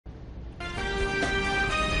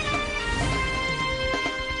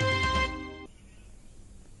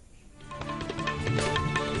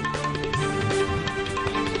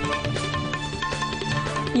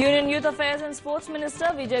Union Youth Affairs and Sports Minister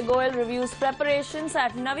Vijay Goyal reviews preparations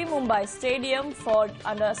at Navi Mumbai Stadium for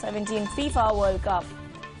Under-17 FIFA World Cup.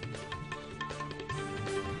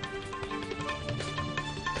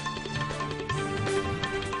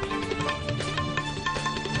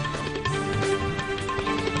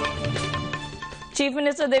 Chief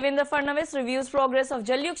Minister Devendra Fadnavis reviews progress of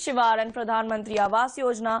Jal Yukt Shivar and Pradhan Mantri Awas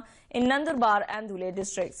Yojana in Nandurbar and Dhule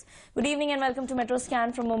districts. Good evening and welcome to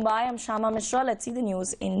METROSCAN from Mumbai. I'm Shama Mishra. Let's see the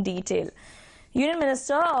news in detail. Union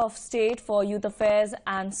Minister of State for Youth Affairs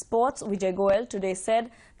and Sports Vijay Goyal today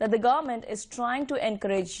said that the government is trying to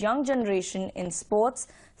encourage young generation in sports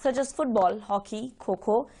such as football, hockey,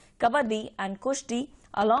 kho-kho, kabaddi and kushti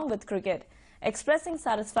along with cricket. Expressing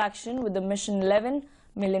satisfaction with the Mission 11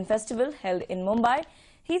 Million Festival held in Mumbai,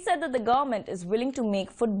 he said that the government is willing to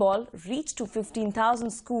make football reach to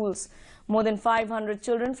 15,000 schools. More than 500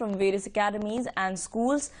 children from various academies and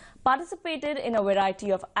schools participated in a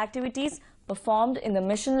variety of activities performed in the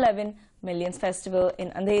Mission 11 Millions Festival in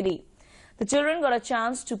Andheri. The children got a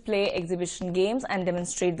chance to play exhibition games and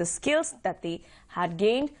demonstrate the skills that they had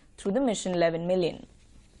gained through the Mission 11 Million.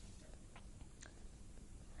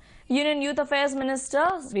 Union Youth Affairs Minister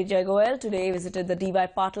Vijay Goyal today visited the D.Y.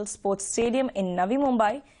 Patil Sports Stadium in Navi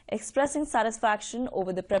Mumbai, expressing satisfaction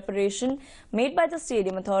over the preparation made by the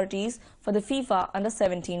stadium authorities for the FIFA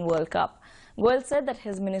Under-17 World Cup. Goyal said that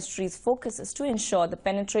his ministry's focus is to ensure the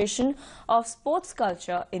penetration of sports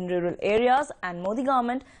culture in rural areas, and Modi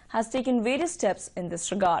government has taken various steps in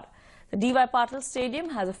this regard. The D.Y. Patil Stadium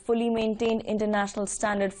has a fully maintained international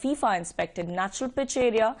standard FIFA-inspected natural pitch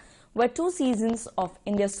area where 2 seasons of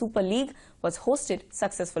India Super League was hosted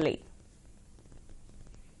successfully.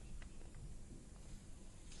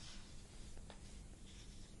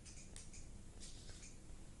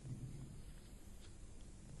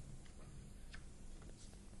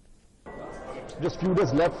 Just few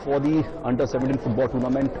days left for the Under-17 football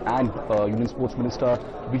tournament, and Union Sports Minister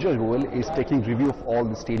Vijay Goyal is taking review of all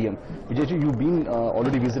the stadium. Vijayji, you've been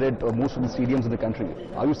already visited most of the stadiums in the country.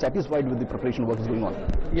 Are you satisfied with the preparation work is going on?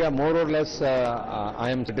 Yeah, more or less I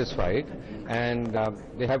am satisfied, and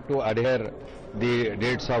they have to adhere the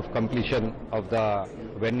dates of completion of the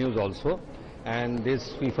venues also. And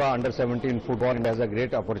this FIFA Under-17 football has a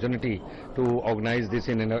great opportunity to organize this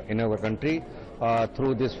in our country.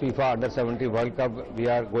 Through this FIFA Under-17 World Cup, we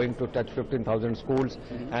are going to touch 15,000 schools,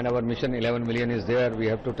 and our Mission 11 Million is there. We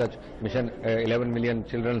have to touch Mission 11 Million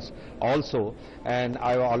children also. And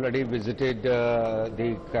I already visited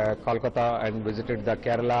the Kolkata and visited the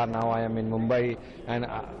Kerala. Now I am in Mumbai, and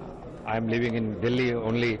I am living in Delhi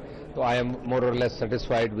only. So I am more or less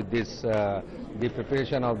satisfied with this, the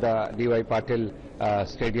preparation of the D.Y. Patil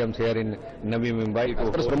stadiums here in Navi Mumbai. As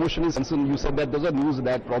far as promotion is concerned, you said that there's a news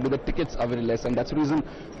that probably the tickets are very less, and that's the reason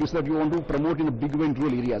you said that you want to promote in a big way in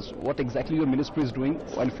rural areas. What exactly your ministry is doing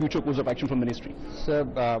and future course of action from ministry? So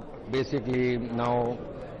basically now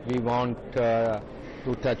we want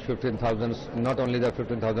to touch 15,000, not only the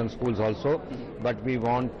 15,000 schools also, but we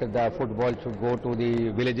want the football to go to the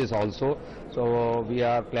villages also. So we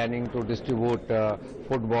are planning to distribute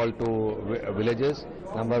football to villages,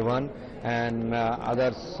 number one, and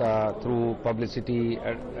others through publicity.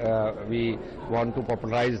 We want to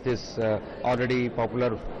popularize this already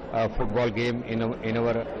popular football game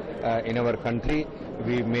in our country.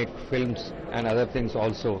 We make films and other things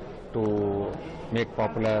also to make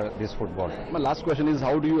popular this football. My last question is,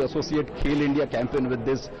 how do you associate Khel India campaign with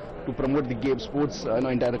this to promote the game sports in the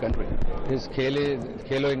entire country? This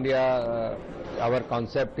Khelo India, our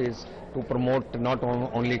concept is to promote not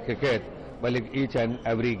only cricket, but each and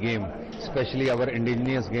every game, especially our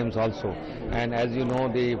indigenous games also. And as you know,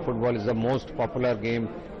 the football is the most popular game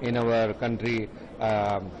in our country,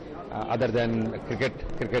 other than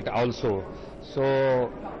cricket also.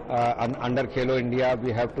 So under Khelo India,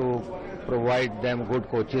 we have to provide them good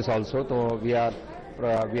coaches also. So we are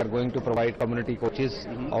going to provide community coaches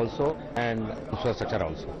also, and infrastructure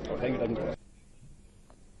also. Thank you.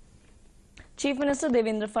 Chief Minister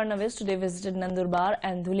Devendra Fadnavis today visited Nandurbar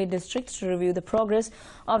and Dhule districts to review the progress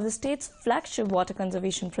of the state's flagship water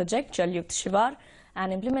conservation project Jal Yukt Shivar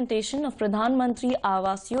and implementation of Pradhan Mantri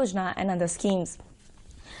Awas Yojana and other schemes.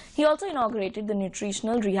 He also inaugurated the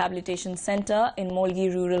Nutritional Rehabilitation Center in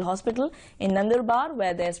Molgi Rural Hospital in Nandurbar,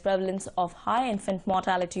 where there is prevalence of high infant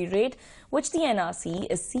mortality rate, which the NRC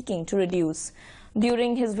is seeking to reduce.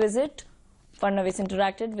 During his visit, Fadnavis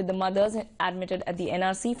interacted with the mothers admitted at the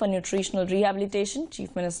NRC for nutritional rehabilitation.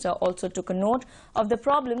 Chief Minister also took a note of the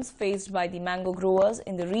problems faced by the mango growers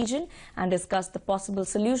in the region and discussed the possible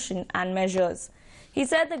solution and measures. He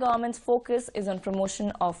said the government's focus is on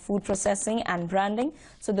promotion of food processing and branding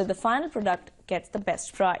so that the final product gets the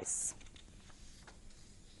best price.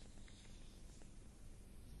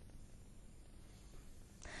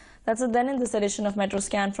 That's it then in this edition of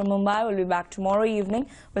METROSCAN from Mumbai. We'll be back tomorrow evening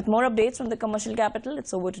with more updates from the commercial capital.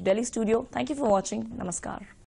 It's over to Delhi studio. Thank you for watching. Namaskar.